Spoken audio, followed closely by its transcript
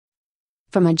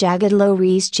From a jagged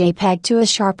low-res JPEG to a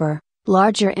sharper,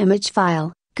 larger image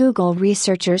file, Google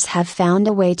researchers have found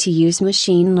a way to use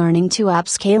machine learning to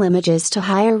upscale images to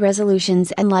higher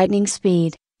resolutions and lightning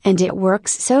speed, and it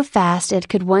works so fast it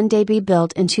could one day be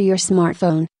built into your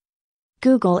smartphone.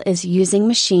 Google is using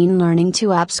machine learning to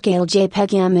upscale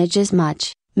JPEG images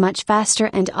much faster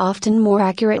and often more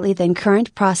accurately than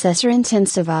current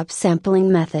processor-intensive upsampling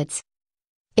methods.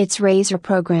 Its Raisr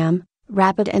program,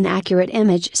 Rapid and Accurate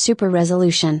Image Super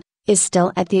Resolution, is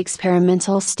still at the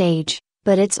experimental stage,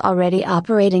 but it's already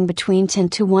operating between 10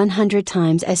 to 100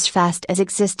 times as fast as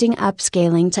existing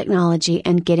upscaling technology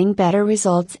and getting better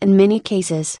results in many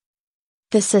cases.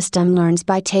 The system learns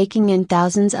by taking in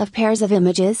thousands of pairs of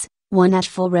images, one at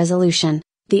full resolution,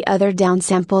 the other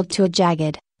downsampled to a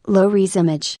jagged, low-res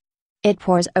image. It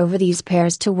pores over these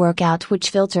pairs to work out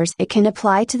which filters it can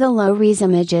apply to the low-res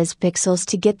image's pixels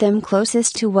to get them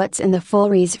closest to what's in the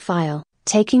full-res file,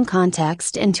 taking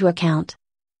context into account.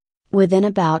 Within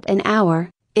about an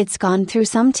hour, it's gone through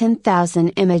some 10,000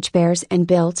 image pairs and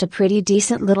built a pretty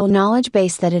decent little knowledge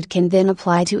base that it can then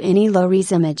apply to any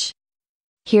low-res image.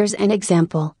 Here's an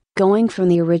example, going from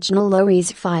the original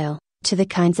low-res file, to the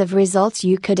kinds of results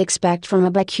you could expect from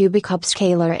a bicubic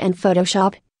upscaler in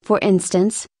Photoshop, for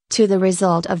instance, to the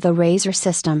result of the Raisr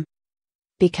system.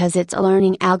 Because it's a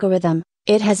learning algorithm,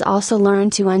 it has also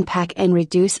learned to unpack and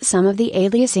reduce some of the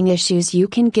aliasing issues you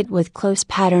can get with close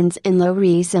patterns in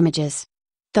low-res images.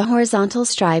 The horizontal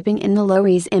striping in the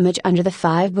low-res image under the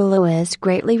 5 below is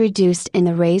greatly reduced in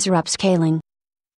the Raisr upscaling,